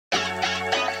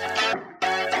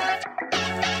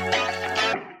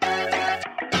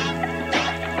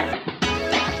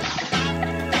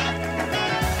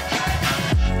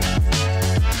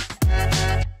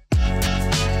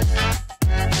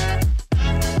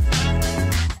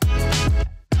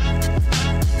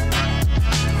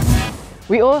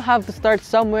We all have to start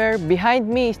somewhere. Behind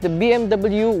me is the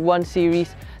BMW 1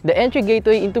 Series, the entry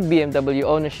gateway into BMW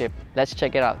ownership. Let's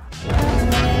check it out.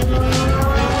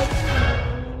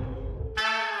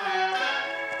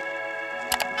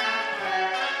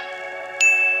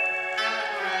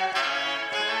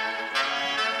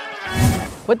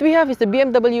 What we have is the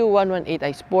BMW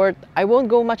 118i Sport. I won't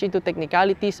go much into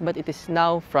technicalities, but it is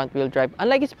now front-wheel drive,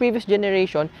 unlike its previous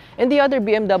generation and the other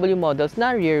BMW models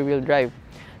na rear-wheel drive.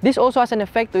 This also has an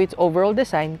effect to its overall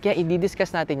design, kaya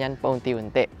i-discuss natin yan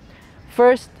paunti-unti.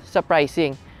 First, sa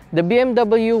pricing. The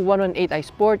BMW 118i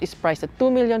Sport is priced at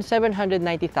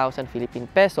 2,790,000 Philippine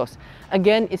pesos.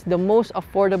 Again, it's the most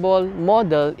affordable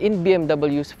model in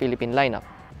BMW's Philippine lineup.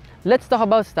 Let's talk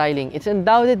about styling. It's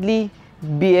undoubtedly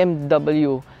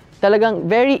BMW. Talagang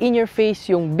very in-your-face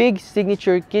yung big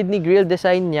signature kidney grille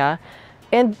design niya.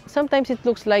 And sometimes it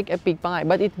looks like a pig pa nga,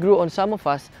 but it grew on some of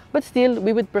us. But still,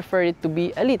 we would prefer it to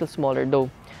be a little smaller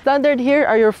though. Standard here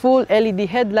are your full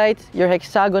LED headlights, your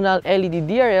hexagonal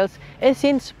LED DRLs, and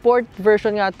since sport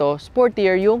version nga to,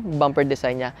 sportier yung bumper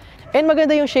design niya. And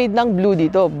maganda yung shade ng blue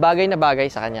dito, bagay na bagay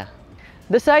sa kanya.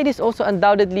 The side is also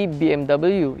undoubtedly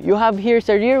BMW. You have here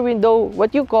sa rear window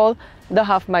what you call the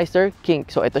Hofmeister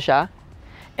kink. So ito siya.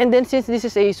 And then since this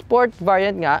is a sport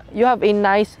variant nga, you have a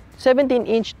nice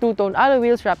 17-inch two-tone alloy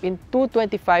wheels wrapped in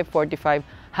 225/45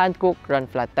 Hankook run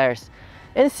flat tires.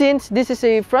 And since this is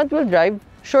a front-wheel drive,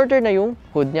 shorter na yung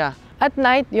hood niya. At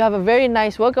night, you have a very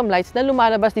nice welcome lights na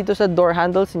lumalabas dito sa door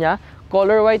handles niya.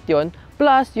 Color white yon.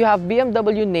 Plus, you have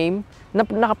BMW name na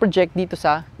nakaproject dito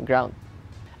sa ground.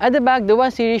 At the back, the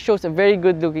 1 Series shows a very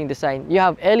good-looking design. You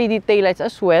have LED taillights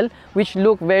as well, which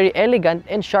look very elegant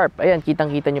and sharp. Ayan,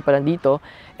 kitang-kita nyo pa lang dito.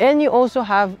 And you also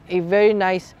have a very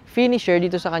nice finisher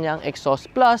dito sa kanyang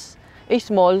exhaust, plus a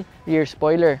small rear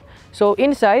spoiler. So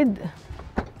inside,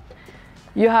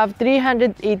 you have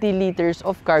 380 liters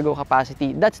of cargo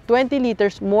capacity. That's 20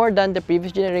 liters more than the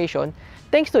previous generation,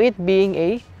 thanks to it being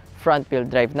a front-wheel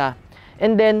drive na.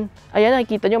 And then, ayan,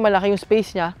 nakikita nyo, malaki yung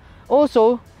space niya.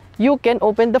 Also, you can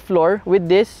open the floor with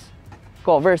this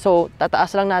cover. So,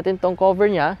 tataas lang natin tong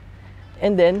cover niya.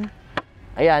 And then,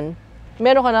 ayan,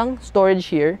 meron ka ng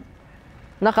storage here.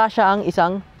 Nakasya ang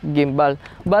isang gimbal.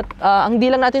 But, ang di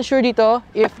lang natin sure dito,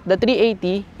 if the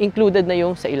 380 included na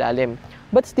yung sa ilalim.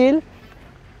 But still,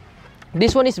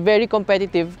 this one is very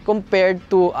competitive compared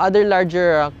to other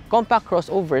larger compact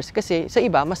crossovers kasi sa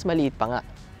iba, mas maliit pa nga.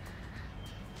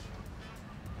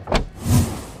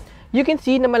 You can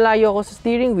see na malayo ako sa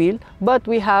steering wheel, but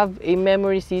we have a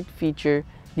memory seat feature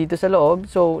dito sa loob.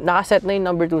 So, nakaset na yung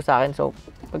number 2 sa akin. So,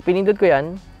 pag pinindot ko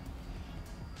yan,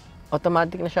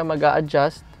 automatic na siya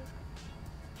mag-a-adjust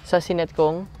sa sinet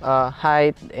kong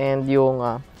height and yung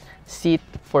seat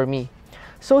for me.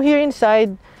 So, here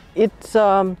inside, it's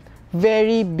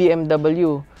very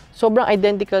BMW. Sobrang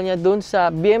identical niya dun sa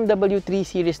BMW 3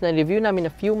 Series na review namin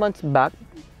a few months back.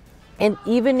 And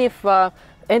even if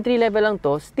entry level lang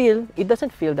to, still, it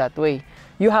doesn't feel that way.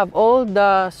 You have all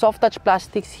the soft touch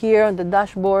plastics here on the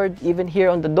dashboard, even here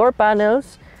on the door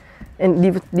panels, and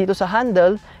dito sa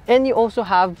handle. And you also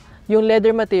have yung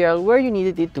leather material where you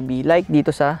needed it to be, like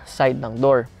dito sa side ng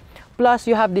door. Plus,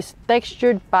 you have this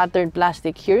textured pattern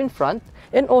plastic here in front,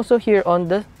 and also here on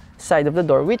the side of the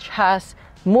door, which has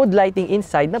mood lighting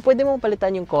inside na pwede mong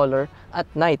palitan yung color at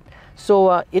night.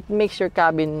 So, it makes your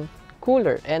cabin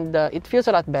cooler and it feels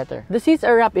a lot better. The seats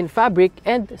are wrapped in fabric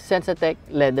and Sensatec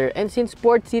leather, and since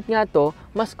sport seat nga to,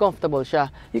 mas comfortable siya.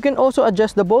 You can also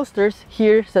adjust the bolsters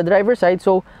here sa driver side,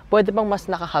 so pwede pang mas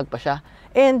nakahag pa siya.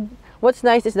 And what's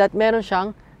nice is that meron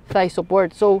siyang thigh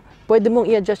support. So pwede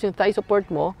mong i-adjust yung thigh support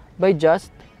mo by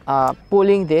just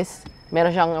pulling this.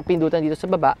 Meron siyang pindutan dito sa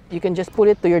baba. You can just pull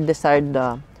it to your desired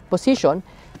position,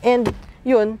 and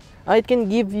yun, it can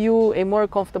give you a more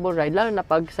comfortable ride, lalo na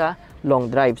pag sa long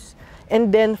drives. And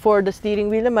then for the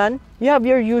steering wheel naman, you have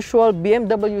your usual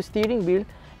BMW steering wheel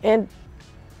and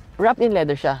wrapped in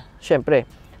leather siya, syempre.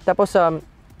 Tapos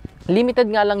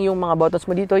limited nga lang yung mga buttons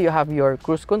mo dito. You have your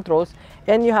cruise controls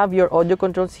and you have your audio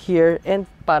controls here and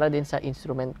para din sa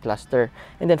instrument cluster.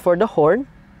 And then for the horn,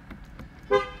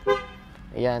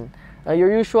 ayan, your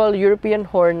usual European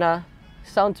horn na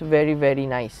sounds very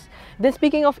nice. Then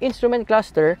speaking of instrument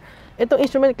cluster, itong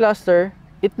instrument cluster,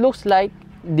 it looks like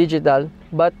digital,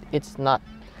 but it's not.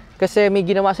 Kasi may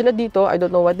ginawa sila dito, I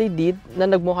don't know what they did, na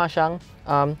nagmukha siyang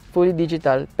fully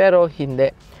digital, pero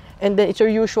hindi. And then it's your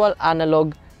usual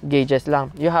analog gauges lang.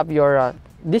 You have your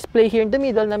display here in the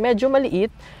middle na medyo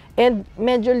maliit, and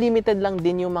medyo limited lang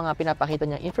din yung mga pinapakita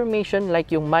niya information,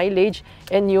 like yung mileage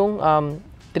and yung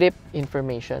trip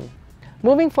information.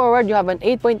 Moving forward, you have an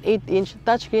 8.8-inch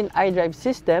touchscreen iDrive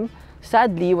system.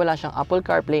 Sadly, wala siyang Apple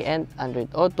CarPlay and Android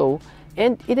Auto.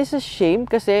 And it is a shame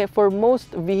kasi for most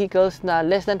vehicles na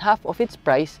less than half of its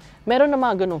price, meron na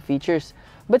mga ganong features.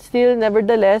 But still,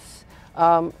 nevertheless,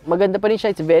 maganda pa rin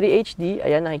siya. It's very HD.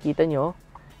 Ayan, nakikita nyo.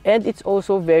 And it's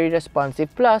also very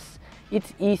responsive. Plus,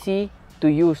 it's easy to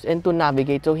use and to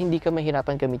navigate. So, hindi ka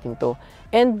mahirapan gamitin to.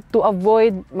 And to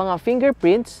avoid mga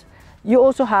fingerprints, you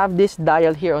also have this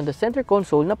dial here on the center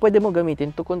console na pwede mo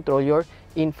gamitin to control your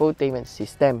infotainment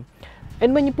system.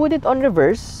 And when you put it on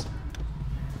reverse,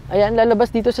 ayan,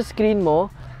 lalabas dito sa screen mo,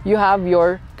 you have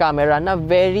your camera na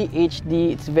very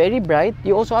HD, it's very bright.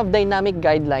 You also have dynamic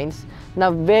guidelines na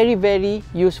very, very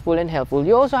useful and helpful.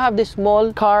 You also have this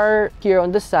small car here on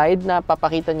the side na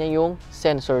papakita niya yung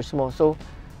sensors mo. So,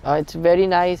 it's very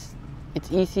nice,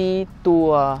 it's easy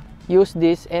to use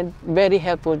this, and very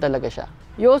helpful talaga siya.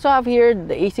 You also have here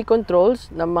the AC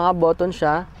controls na mga buttons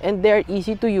siya, and they're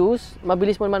easy to use.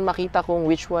 Mabilis mo naman makita kung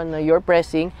which one you're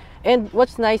pressing. And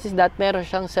what's nice is that meron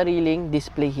siyang sariling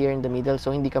display here in the middle,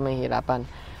 so hindi ka mahihirapan.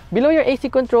 Below your AC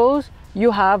controls,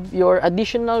 you have your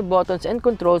additional buttons and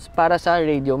controls para sa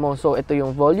radio mo. So ito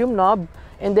yung volume knob,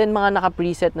 and then mga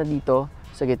naka-preset na dito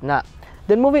sa gitna.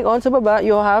 Then moving on sa baba,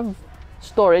 you have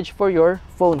storage for your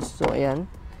phones. So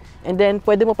ayan. And then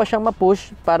pwede mo pa siyang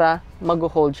ma-push para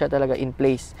mag-hold siya talaga in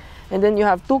place. And then you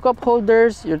have two cup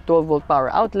holders, your 12-volt power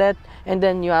outlet, and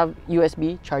then you have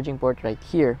USB charging port right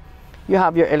here. You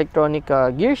have your electronic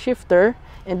gear shifter,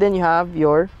 and then you have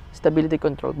your stability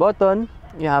control button,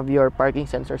 you have your parking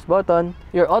sensors button,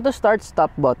 your auto start stop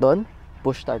button,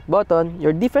 push start button,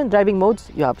 your different driving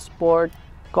modes. You have sport,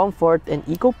 comfort, and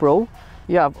eco pro.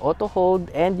 You have auto hold,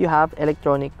 and you have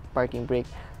electronic parking brake.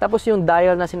 Tapos yung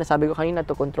dial na sinasabi ko kanina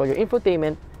to control your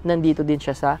infotainment, nandito din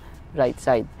siya sa right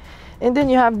side. And then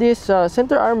you have this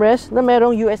center armrest na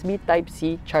merong USB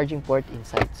Type-C charging port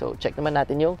inside. So check naman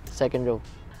natin yung second row.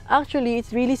 Actually,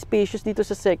 it's really spacious dito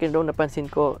sa second row, napansin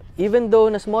ko. Even though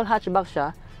na small hatchback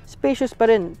siya, spacious pa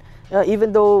rin.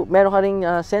 Even though meron ka ring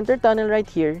center tunnel right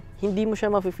here, hindi mo siya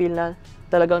mafe-feel na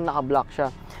talagang naka-block siya.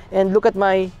 And look at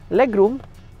my legroom.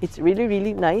 It's really,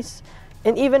 really nice.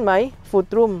 And even my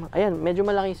footroom, ayan, medyo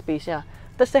malaking space niya.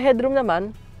 Tapos sa headroom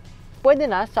naman, pwede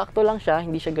na, sakto lang siya,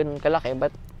 hindi siya ganun kalaki,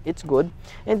 but it's good.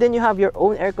 And then you have your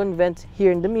own aircon vents here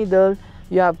in the middle.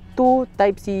 You have two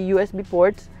Type-C USB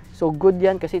ports, so good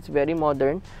yan kasi it's very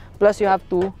modern. Plus you have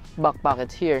two back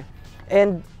pockets here.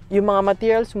 And yung mga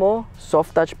materials mo,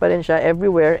 soft touch pa rin siya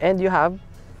everywhere, and you have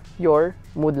your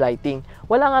mood lighting.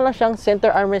 Wala nga lang siyang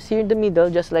center armrest here in the middle,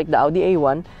 just like the Audi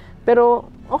A1, pero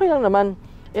okay lang naman.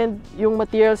 And yung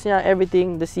materials niya,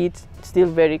 everything, the seats,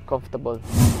 still very comfortable.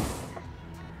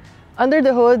 Under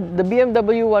the hood, the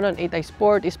BMW 118i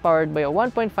Sport is powered by a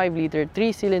 1.5-liter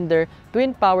 3-cylinder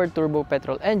twin-powered turbo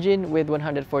petrol engine with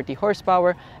 140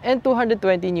 horsepower and 220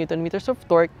 Nm of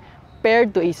torque,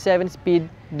 paired to a 7-speed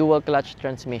dual-clutch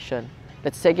transmission.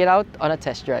 Let's check it out on a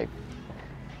test drive.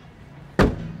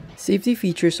 Safety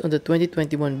features on the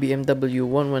 2021 BMW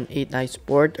 118i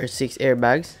Sport are 6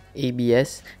 airbags,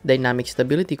 ABS, dynamic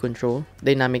stability control,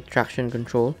 dynamic traction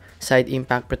control, side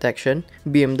impact protection,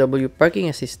 BMW parking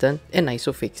assistant, and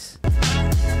ISOFIX.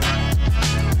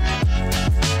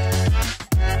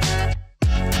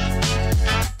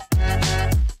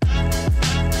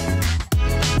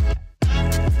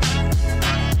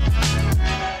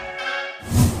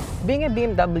 Being a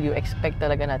BMW, expect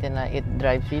talaga natin na it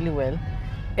drives really well.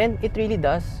 And it really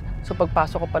does. So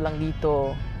pagpasok ko pa lang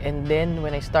dito, and then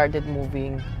when I started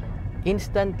moving,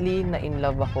 instantly na in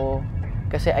love ako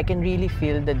kasi I can really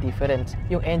feel the difference.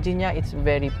 Yung engine niya, it's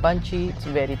very punchy, it's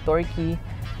very torquey,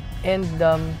 and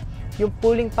yung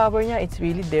pulling power niya, it's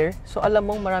really there. So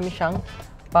alam mong marami siyang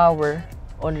power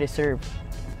on reserve.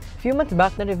 Few months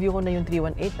back, na-review ko na yung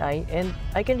 318i, and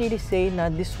I can really say na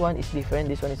this one is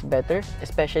different, this one is better,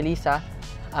 especially sa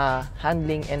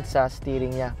handling and sa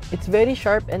steering niya. It's very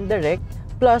sharp and direct,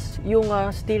 plus yung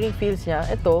steering feels niya,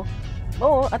 ito,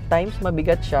 oo, at times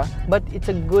mabigat siya, but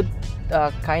it's a good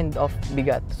kind of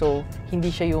bigat. So, hindi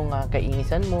siya yung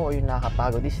kainisan mo or yung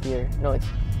nakakapagod i-steer. No,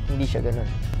 hindi siya ganun.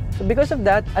 So, because of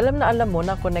that, alam mo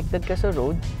na connected ka sa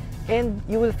road, and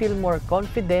you will feel more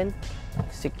confident,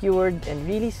 secured, and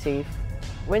really safe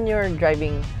when you're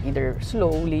driving either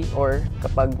slowly or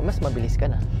kapag mas mabilis ka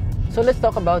na. So let's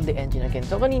talk about the engine again.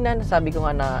 So kanina nasabi ko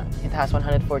nga na it has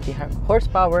 140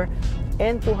 horsepower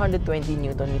and 220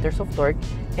 Nm of torque,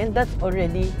 and that's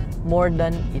already more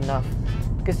than enough.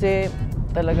 Kasi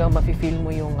talagang mafe-feel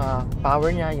mo yung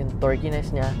power niya, yung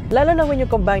torquiness niya. Lalo na when you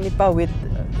combine it pa with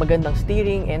magandang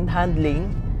steering and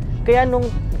handling. Kaya nung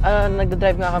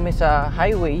nagda-drive nga kami sa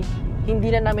highway,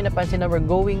 hindi na namin napansin na we're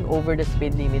going over the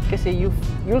speed limit kasi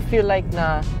you'll feel like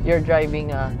na you're driving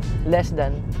less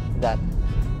than that.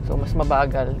 So, mas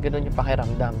mabagal, ganun yung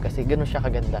pakiramdam kasi ganun siya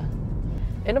kaganda.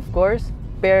 And of course,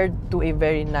 paired to a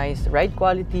very nice ride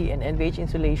quality and NVH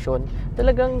insulation,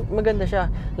 talagang maganda siya.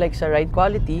 Like sa ride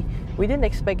quality, we didn't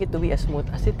expect it to be as smooth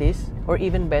as it is or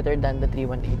even better than the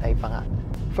 318i pa nga.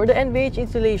 For the NVH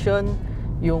insulation,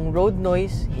 yung road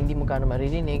noise, hindi mo gaano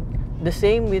maririnig. The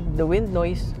same with the wind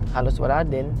noise, halos wala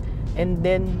din. And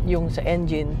then, yung sa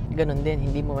engine, ganun din,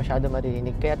 hindi mo masyado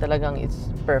maririnig. Kaya talagang it's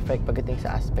perfect pagdating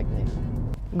sa aspect nito.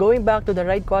 Going back to the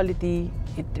ride quality,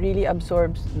 it really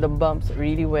absorbs the bumps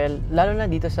really well. Lalo na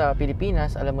dito sa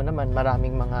Pilipinas, alam mo naman,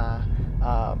 maraming mga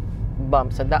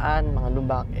bumps sa daan, mga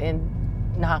lubak, and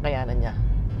nakakayanan niya.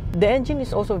 The engine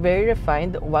is also very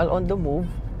refined while on the move.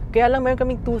 Kaya lang meron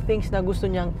kaming two things na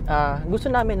gusto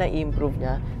namin na i-improve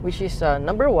niya, which is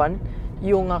number one,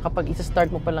 yung kapag isa-start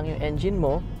mo pa lang yung engine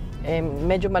mo,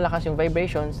 medyo malakas yung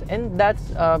vibrations, and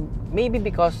that's maybe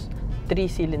because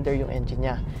 3-cylinder yung engine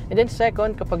niya. And then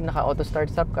second, kapag naka-auto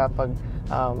start-stop ka, pag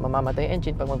mamamatay yung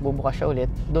engine, pag magbubukas siya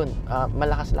ulit, dun,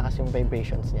 malakas-lakas yung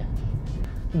vibrations niya.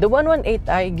 The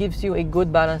 118i gives you a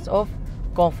good balance of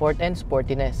comfort and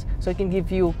sportiness. So it can give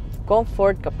you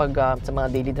comfort kapag sa mga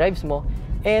daily drives mo,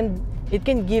 and it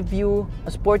can give you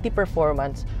a sporty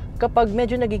performance kapag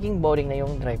medyo nagiging boring na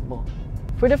yung drive mo.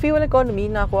 For the fuel economy,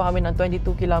 nakakuha kami ng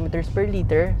 22 kilometers per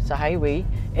liter sa highway,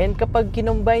 and kapag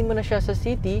kinombine mo na siya sa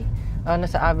city,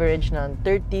 nasa average ng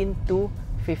 13 to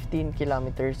 15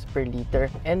 kilometers per liter,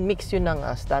 and mix yun ng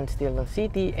standstill ng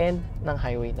city and ng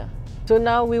highway na. So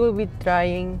now we will be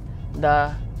trying the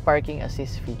parking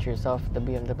assist features of the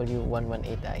BMW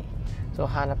 118i. So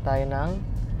hanap tayo ng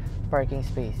parking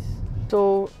space.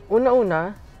 So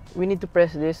una-una, we need to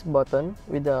press this button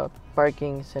with the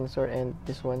parking sensor and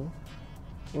this one,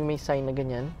 yung may sign na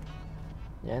ganyan.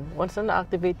 Yan. Once na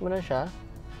na-activate mo na siya,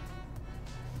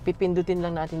 pipindutin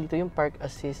lang natin dito yung park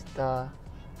assist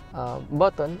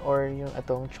button or yung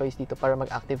atong choice dito para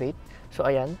mag-activate. So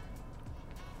ayan,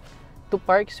 to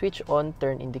park, switch on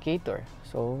turn indicator.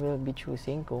 So we'll be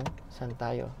choosing kung saan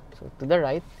tayo. So to the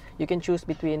right, you can choose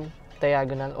between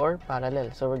diagonal or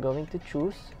parallel. So we're going to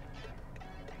choose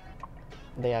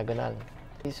diagonal.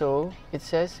 So it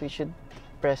says we should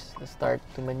press the start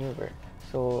to maneuver.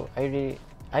 So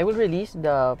I will release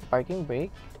the parking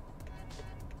brake.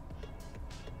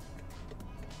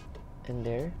 And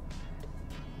there.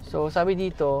 So sabi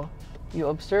dito,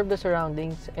 you observe the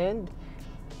surroundings and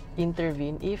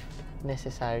intervene if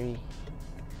necessary.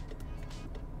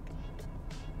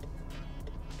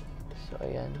 So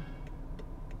ayan.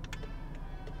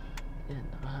 Ayan,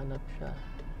 nakahanap siya.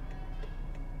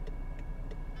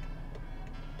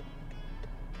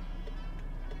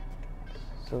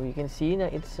 So you can see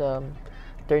na it's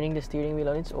turning the steering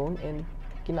wheel on its own, and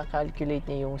kinakalculate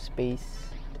niya yung space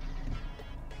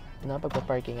na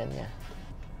pagpaparkingan niya.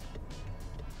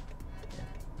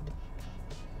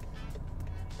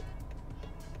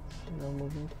 So now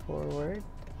moving forward.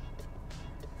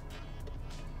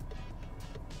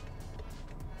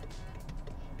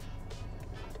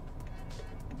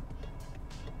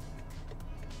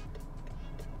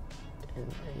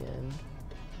 And ayan.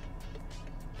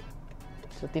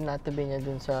 So tinatabi niya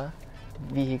dun sa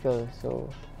vehicle. So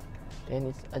and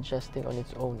it's adjusting on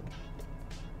its own.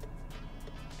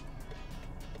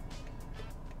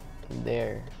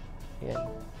 There. Yan.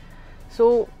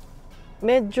 So,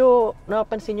 medyo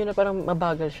napansin nyo na parang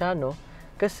mabagal siya, no?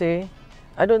 Kasi,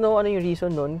 I don't know ano yung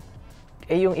reason nun.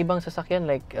 Yung ibang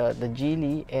sasakyan like the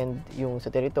Geely and yung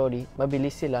sa Territory,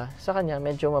 mabilis sila. Sa kanya,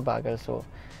 medyo mabagal. So,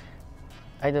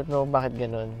 I don't know bakit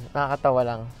ganun. Nakakatawa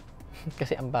lang.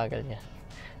 Kasi ang bagal niya.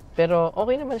 Pero,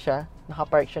 okay naman siya.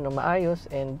 Nakapark siya ng maayos,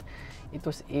 and it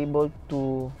was able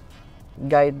to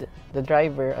guide the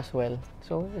driver as well.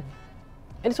 So, yun.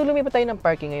 And so, lumipat tayo ng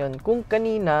parking ngayon. Kung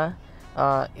kanina,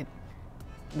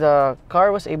 the car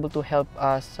was able to help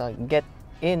us get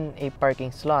in a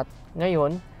parking slot.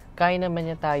 Ngayon, kaya naman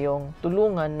niya tayong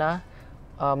tulungan na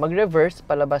mag-reverse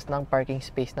palabas ng parking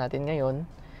space natin ngayon.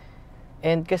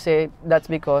 And kasi, that's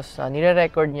because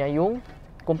nire-record niya yung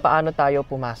kung paano tayo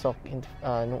pumasok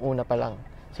nung una pa lang.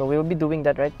 So, we will be doing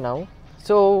that right now.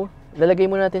 So, lalagay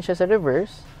muna natin siya sa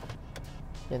reverse.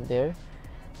 Yan there.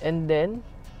 And then,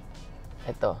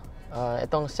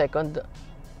 itong second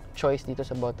choice dito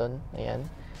sa button, ayan.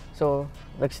 So,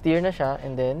 nag-steer na siya,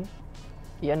 and then,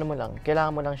 i-ano mo lang.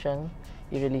 Kailangan mo lang siyang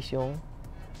i-release yung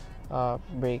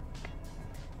brake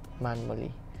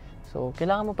manually. So,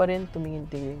 kailangan mo pa rin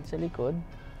tumingin-tingin sa likod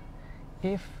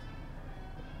if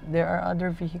there are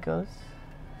other vehicles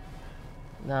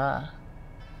na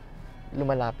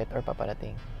lumalapit or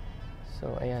paparating.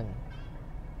 So, ayan.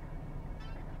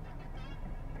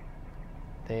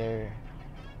 There.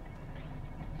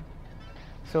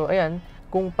 So, ayan.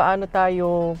 Kung paano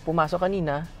tayo pumasok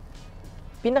kanina,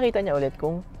 pinakita niya ulit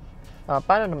kung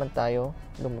paano naman tayo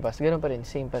lumabas. Ganun pa rin,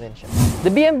 same pa rin siya.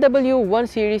 The BMW 1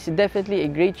 Series is definitely a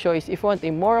great choice if you want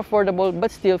a more affordable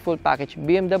but still full package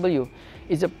BMW.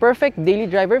 It's a perfect daily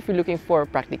driver if you're looking for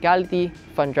practicality,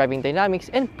 fun driving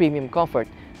dynamics, and premium comfort.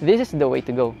 This is the way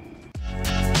to go.